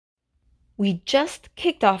We just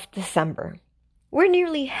kicked off December. We're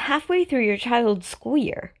nearly halfway through your child's school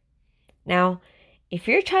year. Now, if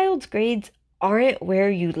your child's grades aren't where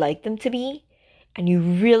you'd like them to be, and you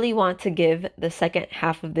really want to give the second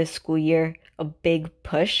half of this school year a big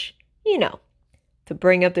push, to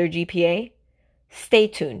bring up their GPA, stay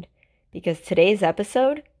tuned, because today's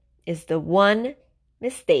episode is the one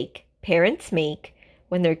mistake parents make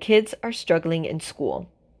when their kids are struggling in school.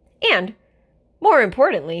 And, more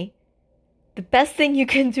importantly, the best thing you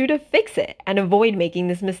can do to fix it and avoid making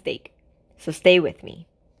this mistake. So stay with me.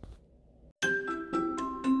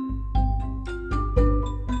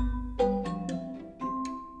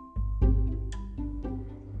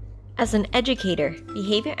 As an educator,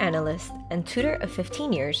 behavior analyst, and tutor of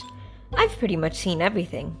 15 years, I've pretty much seen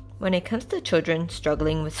everything when it comes to children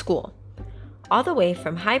struggling with school. All the way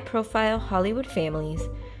from high-profile Hollywood families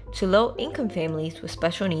to low-income families with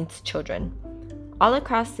special needs children, all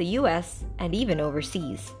across the US and even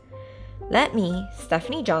overseas. Let me,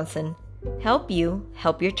 Stephanie Johnson, help you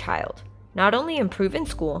help your child not only improve in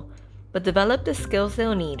school, but develop the skills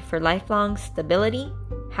they'll need for lifelong stability,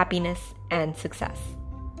 happiness, and success.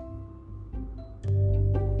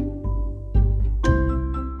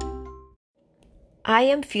 I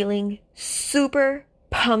am feeling super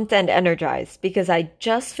pumped and energized because I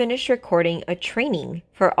just finished recording a training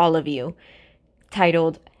for all of you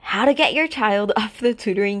titled How to Get Your Child Off the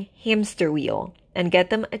Tutoring Hamster Wheel and Get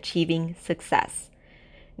Them Achieving Success.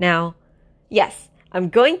 Now, yes, I'm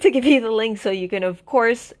going to give you the link so you can, of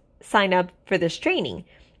course, sign up for this training,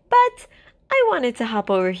 but I wanted to hop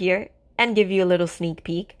over here and give you a little sneak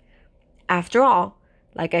peek. After all,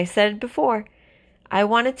 like I said before, I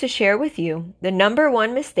wanted to share with you the number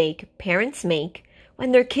one mistake parents make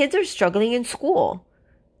when their kids are struggling in school.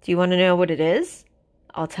 Do you want to know what it is?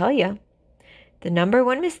 I'll tell you. The number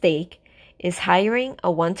one mistake is hiring a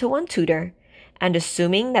one-to-one tutor and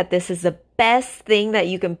assuming that this is the best thing that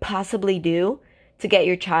you can possibly do to get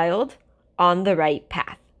your child on the right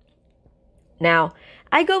path. Now,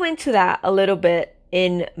 I go into that a little bit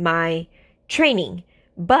in my training,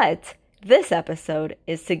 but this episode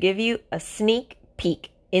is to give you a sneak peek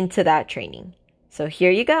into that training. So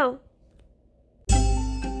here you go.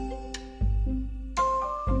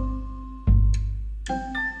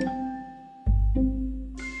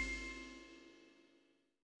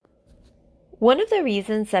 One of the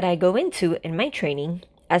reasons that I go into in my training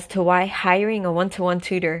as to why hiring a one-to-one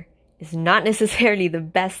tutor is not necessarily the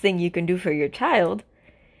best thing you can do for your child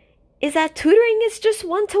is that tutoring is just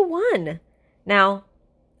one-to-one. Now,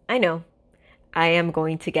 I know I am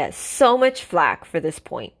going to get so much flack for this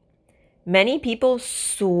point. Many people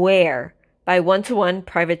swear by one-to-one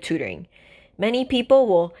private tutoring. Many people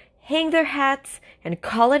will hang their hats and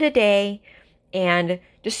call it a day and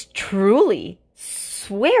just truly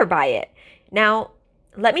swear by it. Now,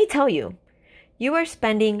 let me tell you, you are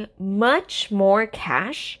spending much more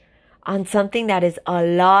cash on something that is a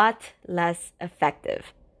lot less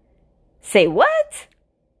effective. Say what?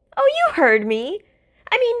 Oh, you heard me.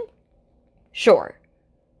 Sure,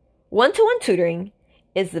 one-to-one tutoring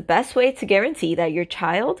is the best way to guarantee that your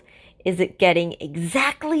child is getting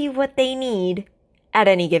exactly what they need at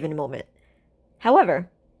any given moment. However,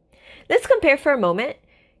 let's compare for a moment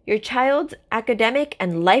your child's academic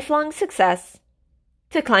and lifelong success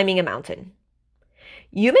to climbing a mountain.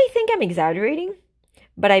 You may think I'm exaggerating,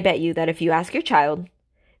 but I bet you that if you ask your child,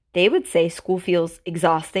 they would say school feels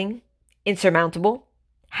exhausting, insurmountable,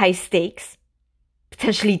 high stakes,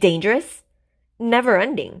 potentially dangerous, never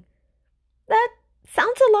ending. That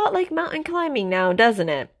sounds a lot like mountain climbing now, doesn't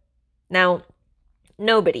it? Now,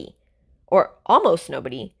 nobody, or almost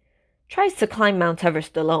nobody, tries to climb Mount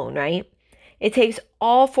Everest alone, right? It takes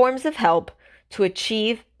all forms of help to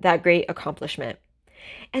achieve that great accomplishment.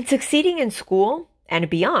 And succeeding in school and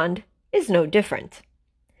beyond is no different.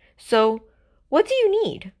 So, what do you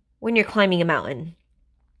need when you're climbing a mountain?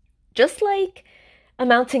 Just like a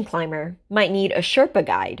mountain climber might need a Sherpa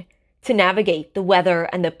guide to navigate the weather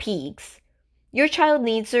and the peaks, your child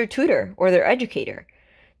needs their tutor or their educator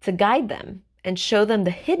to guide them and show them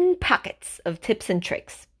the hidden pockets of tips and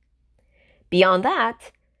tricks. Beyond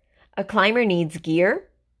that, a climber needs gear,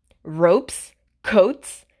 ropes,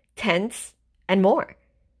 coats, tents, and more.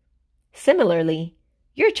 Similarly,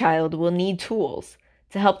 your child will need tools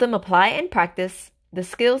to help them apply and practice the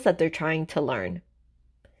skills that they're trying to learn.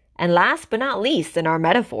 And last but not least in our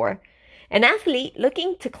metaphor, an athlete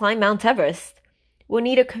looking to climb Mount Everest will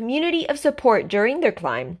need a community of support during their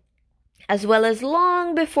climb, as well as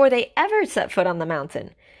long before they ever set foot on the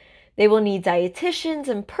mountain. They will need dietitians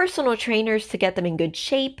and personal trainers to get them in good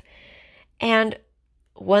shape. And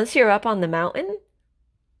once you're up on the mountain,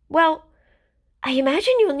 well, I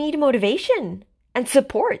imagine you'll need motivation and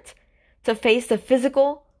support to face the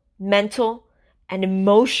physical, mental, and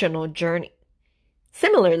emotional journey.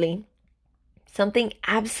 Similarly, something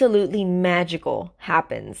absolutely magical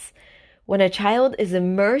happens when a child is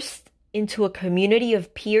immersed into a community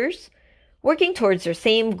of peers working towards their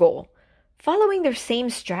same goal, following their same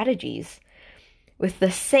strategies, with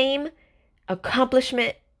the same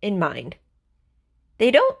accomplishment in mind.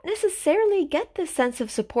 They don't necessarily get this sense of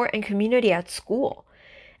support and community at school.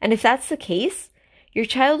 And if that's the case, your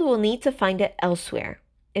child will need to find it elsewhere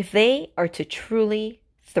if they are to truly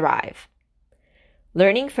thrive.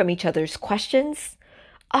 Learning from each other's questions,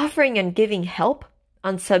 offering and giving help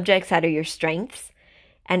on subjects that are your strengths,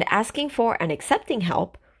 and asking for and accepting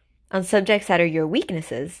help on subjects that are your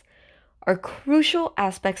weaknesses are crucial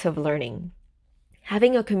aspects of learning.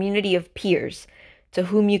 Having a community of peers to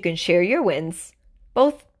whom you can share your wins,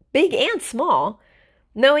 both big and small,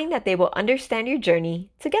 knowing that they will understand your journey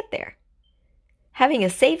to get there. Having a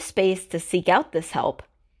safe space to seek out this help,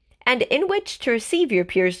 and in which to receive your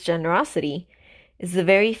peers' generosity, is the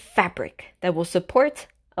very fabric that will support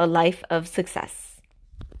a life of success.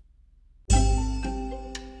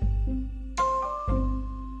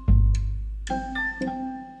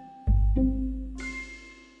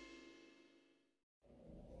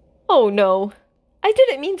 Oh no, I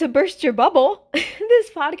didn't mean to burst your bubble. This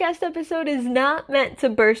podcast episode is not meant to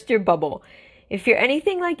burst your bubble. If you're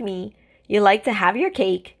anything like me, you like to have your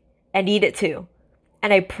cake and eat it too.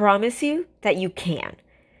 And I promise you that you can.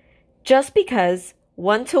 Just because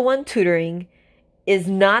one-to-one tutoring is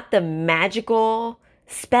not the magical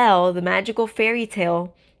spell, the magical fairy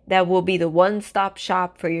tale that will be the one-stop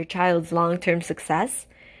shop for your child's long-term success,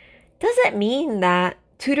 doesn't mean that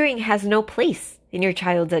tutoring has no place in your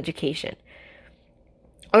child's education,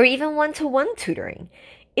 or even one-to-one tutoring.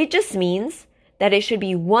 It just means that it should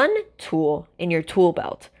be one tool in your tool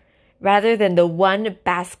belt, rather than the one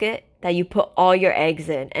basket that you put all your eggs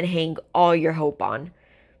in and hang all your hope on.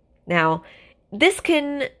 Now, this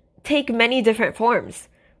can take many different forms,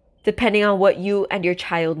 depending on what you and your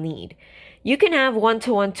child need. You can have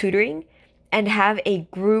one-to-one tutoring and have a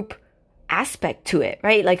group aspect to it,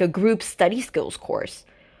 right? Like a group study skills course.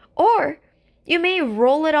 Or you may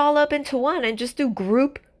roll it all up into one and just do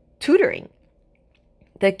group tutoring.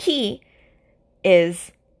 The key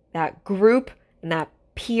is that group and that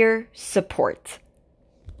peer support.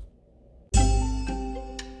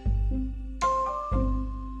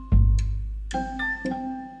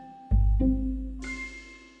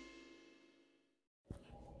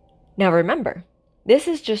 Now remember, this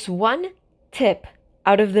is just one tip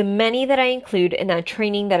out of the many that I include in that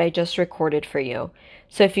training that I just recorded for you.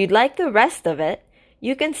 So if you'd like the rest of it,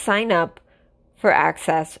 you can sign up for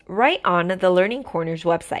access right on the Learning Corners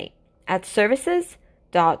website at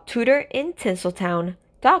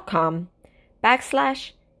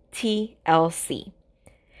services.tutorintinseltown.com/TLC.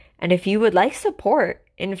 And if you would like support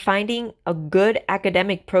in finding a good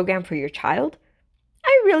academic program for your child,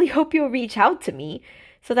 I really hope you'll reach out to me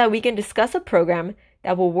so that we can discuss a program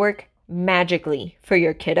that will work magically for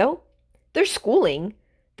your kiddo, their schooling,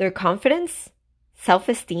 their confidence,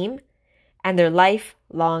 self-esteem, and their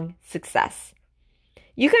lifelong success.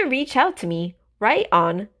 You can reach out to me right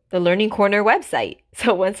on the Learning Corner website.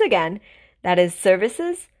 So once again, that is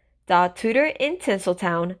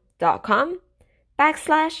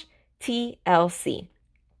services.tutorintinseltown.com/TLC.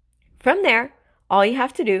 From there, all you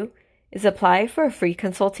have to do is apply for a free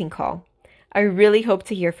consulting call. I really hope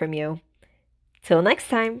to hear from you. Till next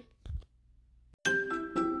time.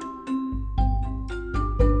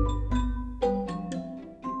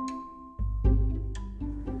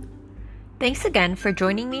 Thanks again for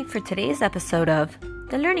joining me for today's episode of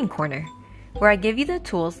The Learning Corner, where I give you the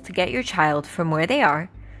tools to get your child from where they are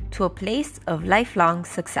to a place of lifelong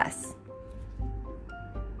success.